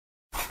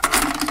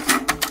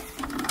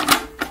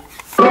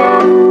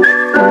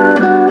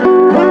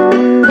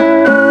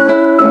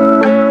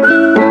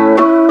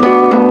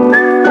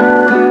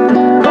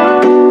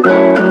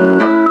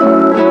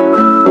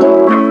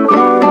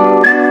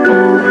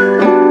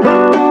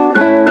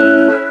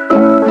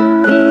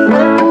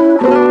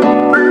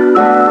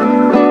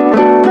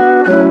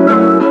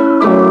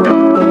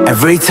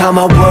Every time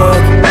I work,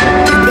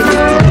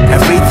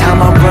 every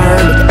time I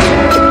run,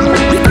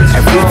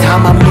 every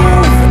time I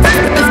move,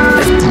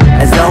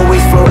 as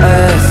always for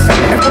us.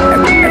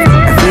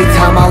 Every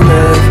time I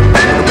live,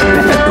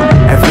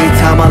 every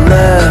time I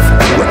love,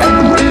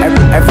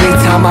 every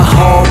time I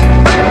hope,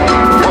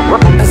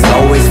 as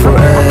always for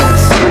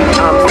us.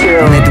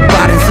 내두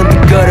발은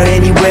선택걸어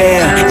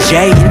anywhere,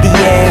 J in the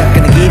air.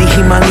 그는 길이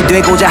희망이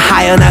되고자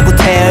하연하고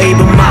태어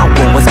입은 my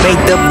world was made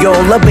of your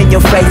love in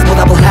your face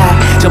보다 더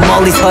high. 저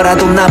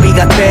멀리서라도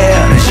나비가 돼.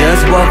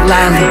 Just walk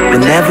lightly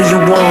whenever you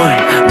want.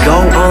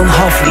 Go on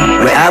hopefully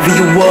wherever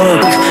you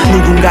walk.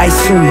 누군가의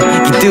숨이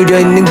깃들여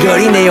있는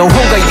거리 내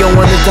영혼과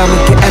영원을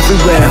담을게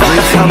everywhere.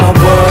 Every time I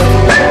walk,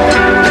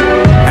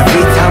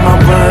 every time I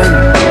run,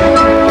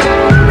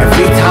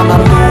 every time I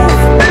move,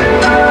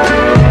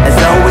 as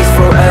always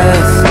for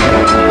us.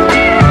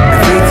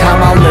 Every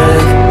time I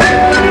look,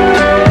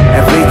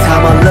 every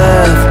time I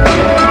love,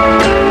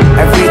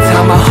 every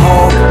time I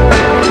hope,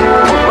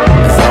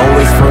 it's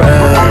always for us.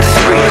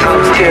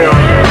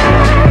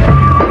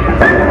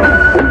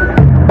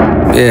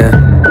 Yeah.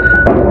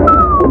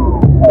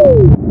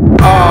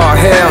 Oh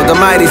hell, the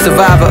mighty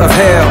survivor of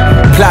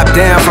hell. Plopped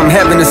down from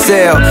heaven to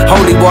sail.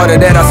 Holy water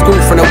that I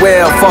scooped from the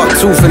well. Fought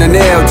tooth and a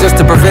nail just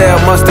to prevail.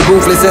 Monster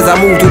ruthless as I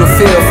move through the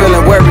field.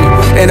 Feeling worried,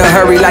 in a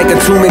hurry like a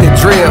 2-minute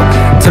drill.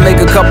 To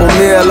make a couple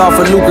mil off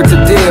a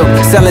lucrative deal.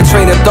 Selling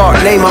train of thought,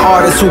 name an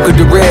artist who could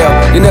derail.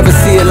 You never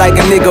see it like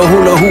a nigga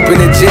hula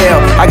hooping in jail.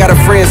 I got a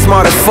friend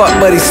smart as fuck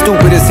but he's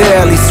stupid as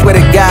hell. He swear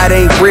to God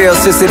ain't real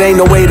since it ain't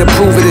no way to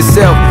prove it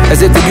itself. As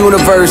if the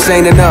universe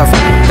ain't enough.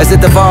 As if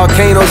the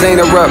volcanoes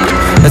ain't erupt.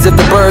 As if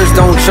the birds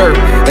don't chirp.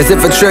 As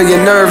if a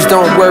trillion nerves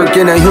don't work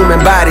in a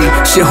human body.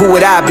 Shit, who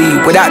would I be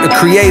without the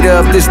creator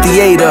of this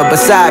theater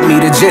beside me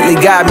to gently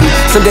guide me?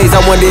 Some days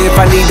I wonder if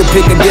I need to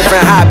pick a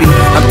different hobby.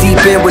 I'm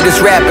deep in with this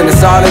rapping,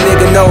 it's all a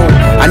nigga know.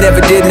 I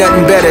never did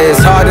nothing better,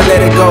 it's hard to let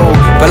it go.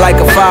 But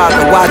like a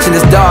father watching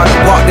his daughter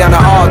walk down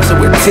the altar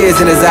with tears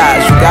in his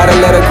eyes, you gotta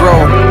let her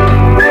grow.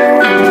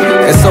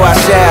 And so I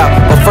shall,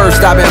 but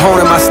first I've been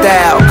honing my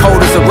style.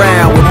 Coders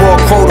around with more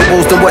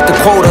quotables than what the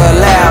quota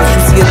allows.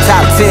 You see a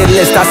top 10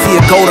 list, I see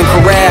a golden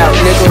corral,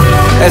 nigga.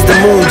 As the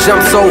moon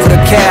jumps over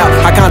the cow,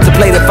 I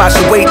contemplate if I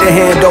should wait to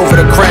hand over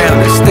the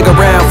crown and stick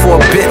around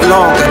for a bit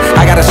longer.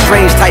 I got a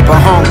strange type of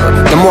hunger.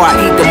 The more I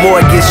eat, the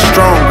more it gets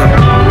stronger.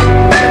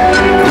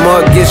 The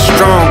more it gets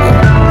stronger.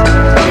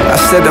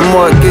 I said the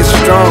more it gets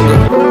stronger.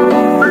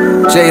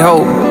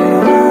 J.Cole,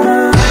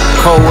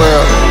 Cold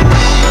World.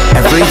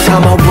 Every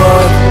time I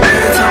work,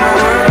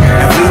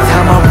 every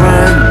time I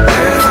run,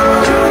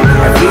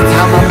 every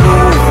time I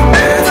move,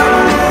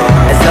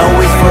 it's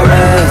always for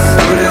us.